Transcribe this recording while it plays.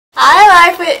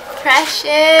life with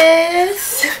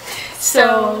Precious.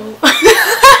 So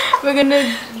we're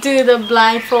gonna do the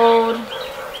blindfold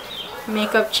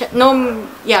makeup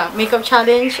makeup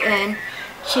challenge, and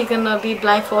she's gonna be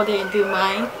blindfolded and do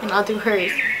mine, and I'll do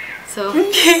hers. So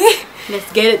Okay.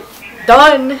 let's get it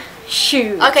done.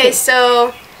 Shoot. Okay,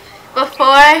 so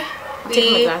before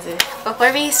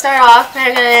we start off,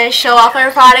 we're gonna show off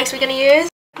our products we're gonna use.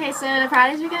 Okay, so the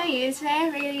products we're gonna use today,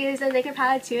 we're gonna use the Naked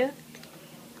Palette 2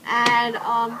 and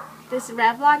this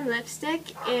Revlon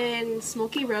lipstick in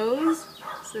Smoky Rose.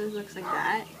 So it looks like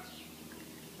that.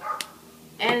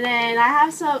 And then I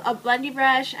have a blending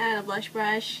brush and a blush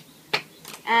brush.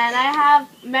 And I have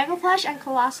Mega Plush and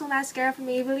Colossal Mascara from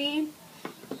Maybelline.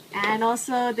 And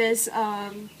also this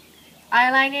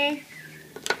eyeliner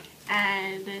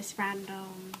and this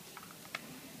random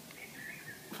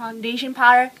foundation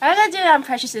powder. I'm gonna do it on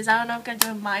Precious's. I don't know if I'm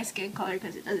gonna do my skin color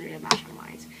because it doesn't really match with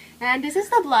mine. And this is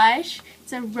the blush.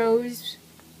 It's a rose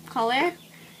color.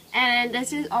 And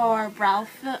this is our brow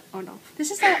fill. Oh no, this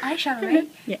is the eyeshadow, right?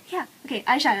 Yeah. Yeah. Okay,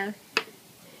 eyeshadow.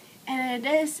 And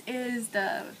this is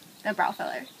the brow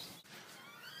filler.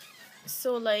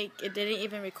 So like it didn't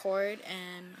even record,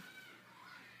 and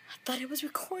I thought it was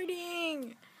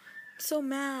recording. So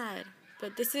mad.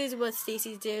 But this is what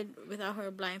Stacey did without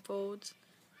her blindfolds.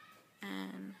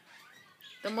 And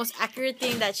the most accurate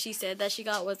thing that she said that she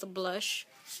got was a blush.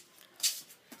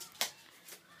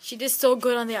 She did so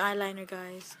good on the eyeliner,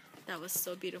 guys. That was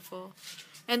so beautiful.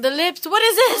 And the lips, what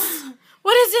is this?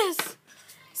 What is this?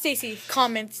 Stacey,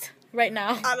 comments right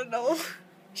now. I don't know.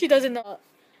 She doesn't know.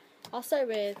 I'll start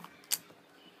with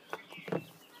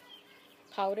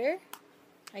powder,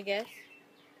 I guess.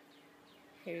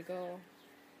 Here we go.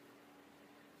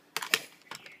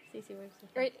 Stacey, where's the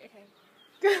Right, okay.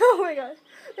 Oh my gosh.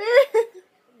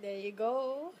 There you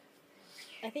go.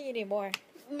 I think you need more.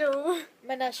 No.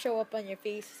 Might not show up on your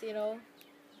face, you know.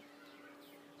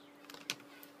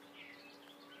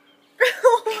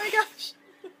 Oh my gosh.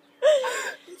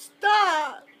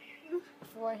 Stop.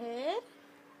 Forehead.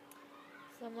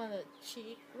 Some on the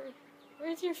cheek.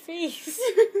 Where's your face?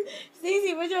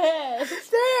 Stacey, where's your head?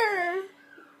 There.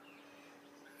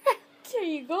 There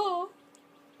you go.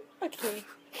 Okay.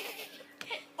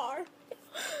 R.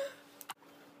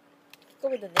 Go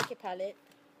with the Naked palette.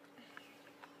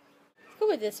 Go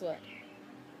with this one.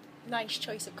 Nice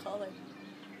choice of color.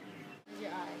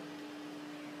 Your eye.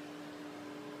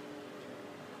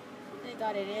 I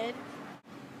got it in.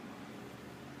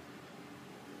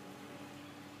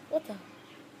 What the?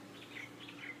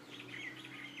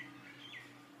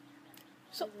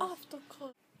 So off the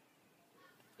color.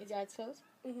 Is your eyes closed?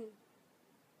 Mm-hmm.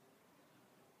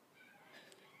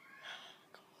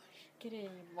 Get in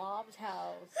mom's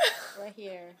house. Right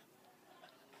here.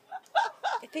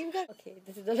 I think we got... Okay,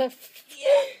 this is the left. Yeah.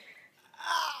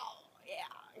 Oh,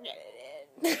 yeah. Get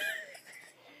it in.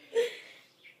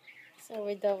 So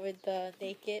we're done with the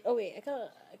Naked. Oh wait, I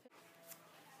got...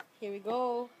 Here we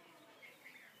go.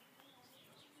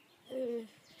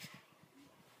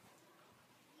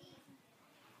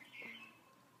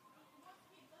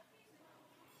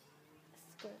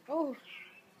 Oh.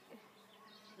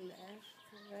 Left,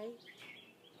 right.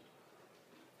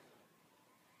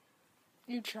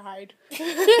 You tried.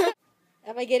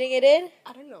 Am I getting it in?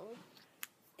 I don't know.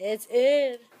 It's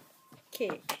in.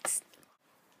 Okay.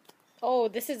 Oh,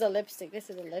 this is a lipstick. This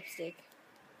is a lipstick.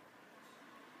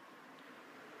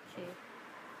 Okay.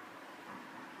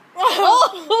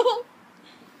 Oh!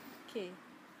 Okay.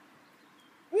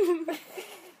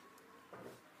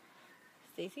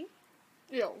 Stacey?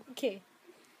 Yo. Okay.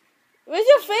 Where's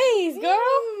your face,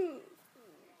 girl?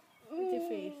 Where's your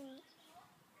face?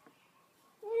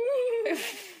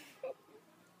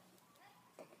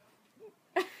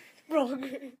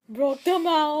 Broke the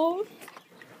mouth.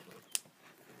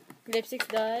 Lipstick's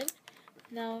done.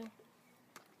 Now,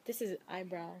 this is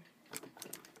eyebrow.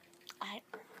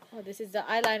 Oh, this is the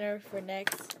eyeliner for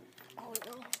next. Oh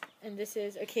no. And this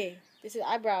is, okay, this is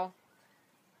eyebrow.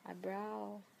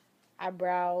 Eyebrows.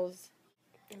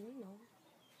 I don't know.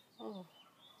 Oh.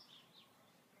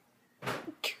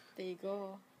 There you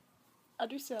go.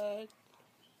 Other side.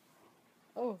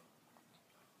 Oh.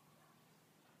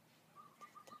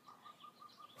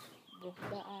 Broke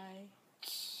the eye.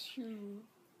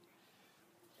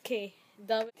 Okay,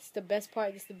 done. This is the best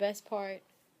part. This is the best part.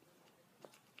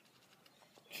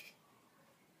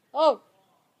 Oh!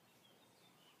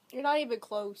 You're not even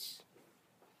close.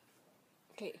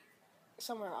 Okay.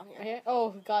 Somewhere around Right here. here?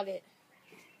 Oh, got it.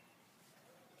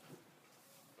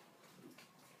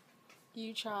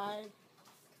 You tried.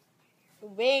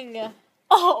 Wing.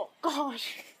 Oh,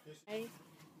 gosh. Eye.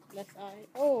 Left eye.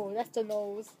 Oh, that's the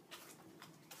nose.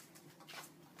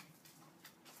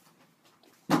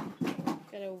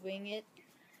 Gotta wing it.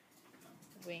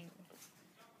 Wing.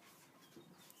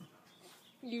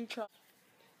 You try.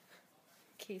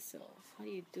 Okay, so how do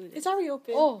you do this? It's already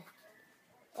open. Oh,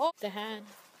 the hand.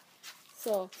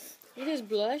 So you just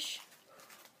blush.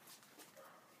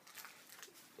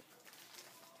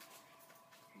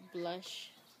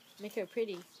 Blush. Make her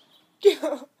pretty.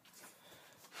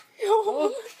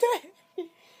 Oh.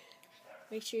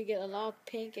 Make sure you get a lot of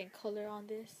pink and color on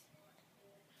this.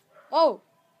 Oh,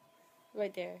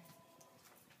 right there.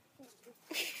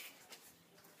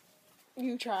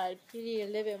 You tried. You need a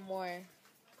little bit more.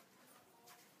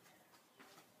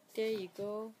 There you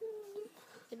go.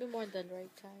 A little bit more than the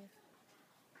right side.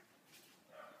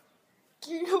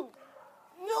 No.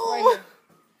 Right here.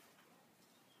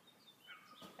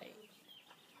 Right.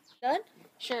 Done?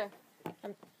 Sure.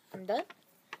 I'm done.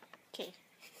 Okay.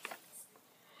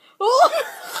 Oh!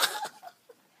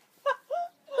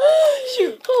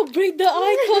 Shoot! Oh, break the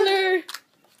eye color.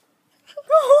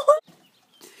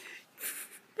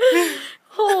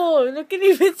 Oh, look at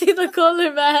even see the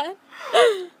color, man.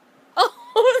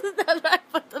 Oh, that's where I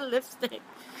put the lipstick.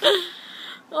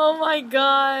 Oh my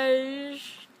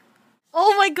gosh.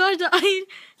 Oh my gosh, the eye.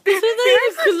 This is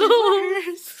not even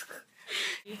close.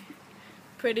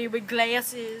 Pretty with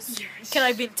glasses. Yes. Can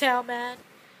I be tell, man?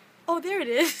 Oh, there it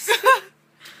is.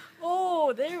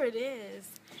 Oh, there it is.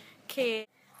 Okay.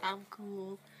 I'm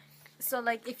cool. So,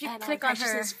 like, if you And click I'm on her.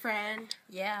 Precious's friend.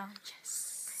 Yeah.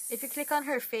 Yes. If you click on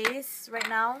her face right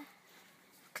now,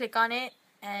 click on it,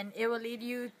 and it will lead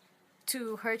you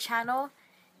to her channel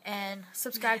and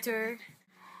subscribe to her.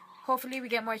 Hopefully, we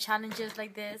get more challenges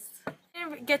like this. I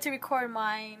didn't get to record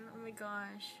mine. Oh my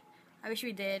gosh. I wish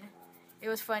we did. It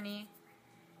was funny.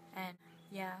 And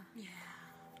yeah. Yeah.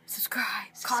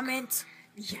 Subscribe, comment,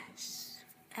 Yes.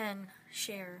 and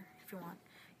share if you want.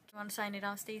 You want to sign it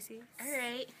out, Stacey? All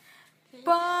right.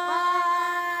 Bye.